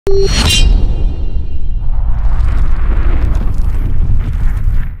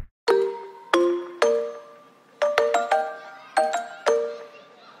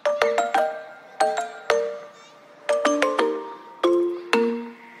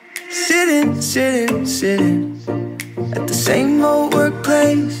Sitting at the same old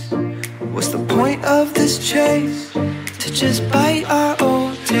workplace. What's the point of this chase? To just bite our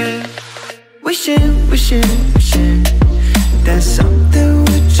own tail. Wishing that something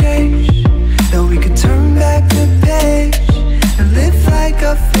would change, that we could turn back the page and live like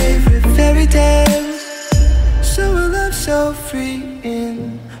our favorite fairy tales. So a love so free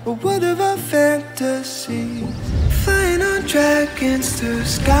in a world of our fantasies, flying on dragons through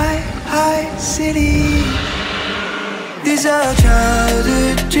sky-high cities. These are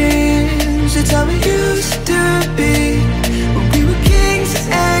childhood dreams, it's how we used to be, when we were kings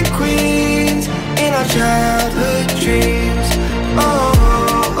and queens in our childhood dreams. Oh,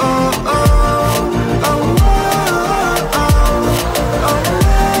 oh, oh, oh, oh, oh, oh, oh,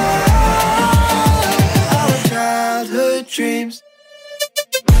 our childhood dreams.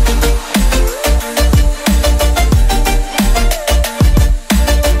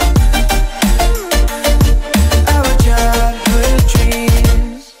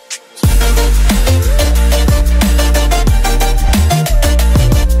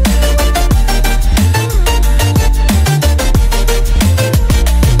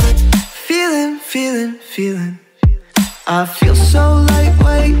 I feel so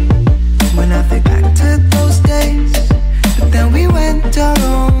lightweight when I think back to those days, but then we went our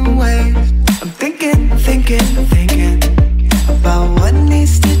own ways. I'm thinking about what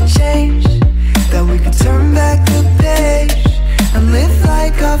needs to change, that we could turn back the page and live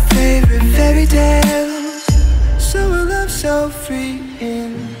like our favorite fairy tales. So a love so free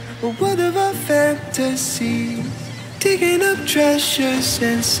in a world of our fantasies, digging up treasures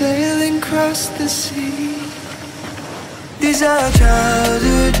and sailing across the sea. These are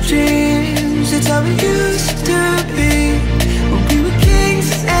childhood dreams, it's how we used to be, when we were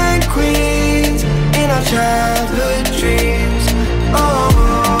kings and queens in our childhood dreams. Oh,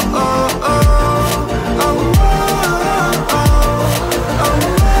 oh, oh, oh, oh, oh, oh, oh,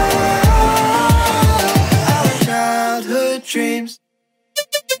 our childhood dreams.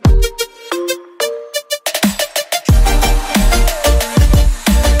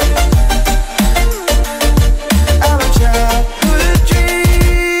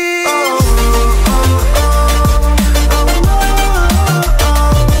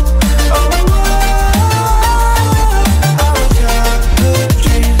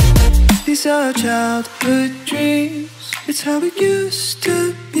 Our childhood dreams, it's how it used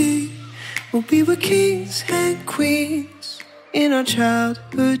to be, when we were kings and queens in our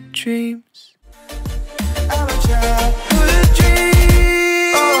childhood dreams. Our childhood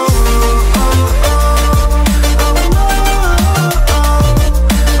dreams. Oh, oh, oh, oh,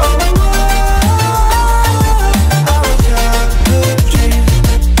 oh, oh, our childhood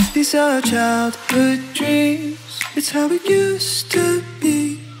dreams. These are our childhood dreams, it's how it used to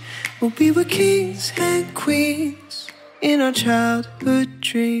be, when we were kings and queens in our childhood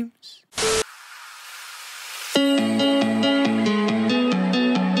dreams.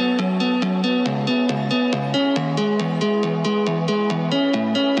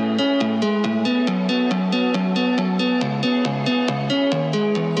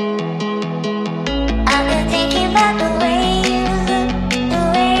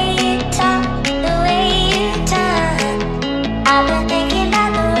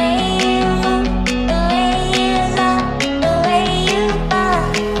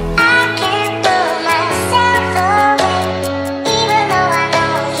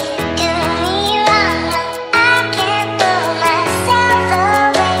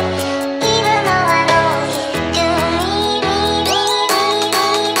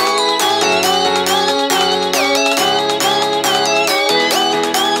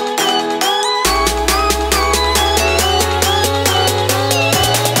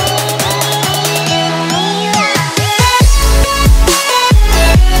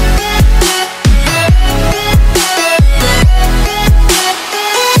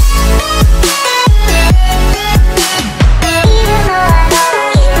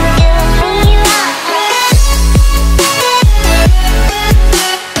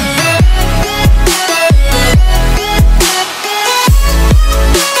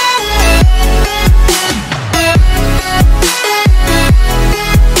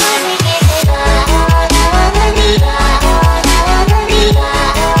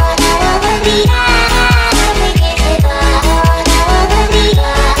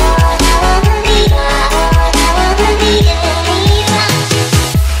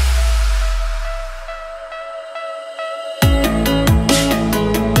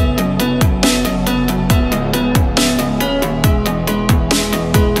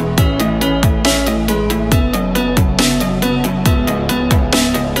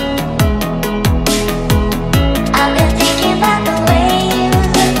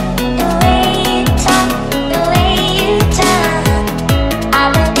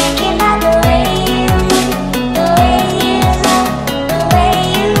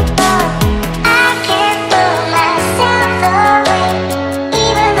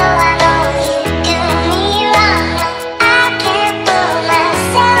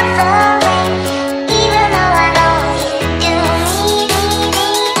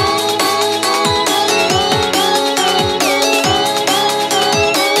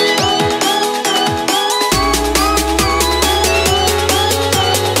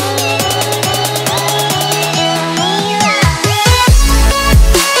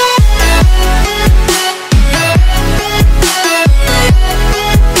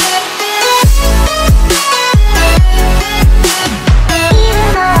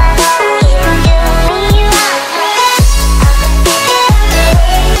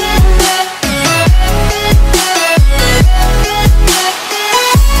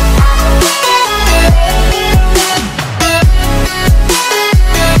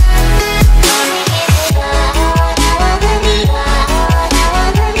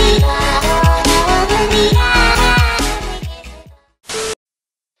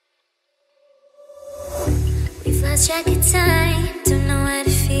 I could time, don't know how to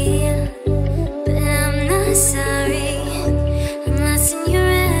feel, but I'm not sorry. I'm lost in your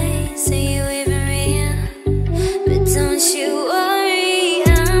eyes, are you even real? But don't you worry,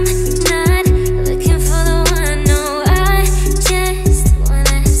 I'm not looking for the one. No, I just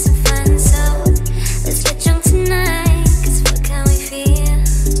wanna have some fun. So let's get drunk tonight, 'cause fuck how we feel.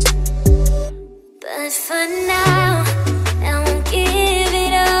 But for now, I won't give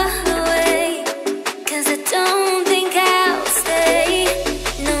it all away, 'cause I don't think I'll stay.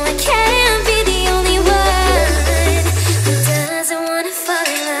 No, I can't be the only one who doesn't wanna fall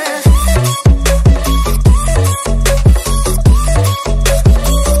in love.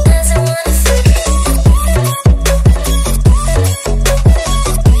 Doesn't wanna fall.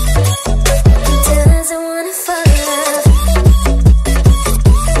 Doesn't wanna fall in love.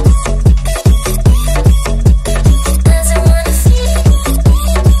 Doesn't wanna fall.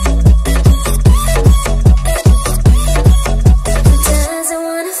 Doesn't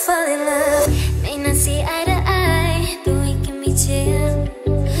wanna fall in love. May not see eye to eye, but we can be chill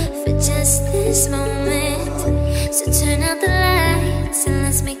for just this moment. So turn out the lights and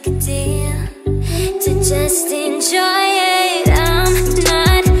let's make a deal to just enjoy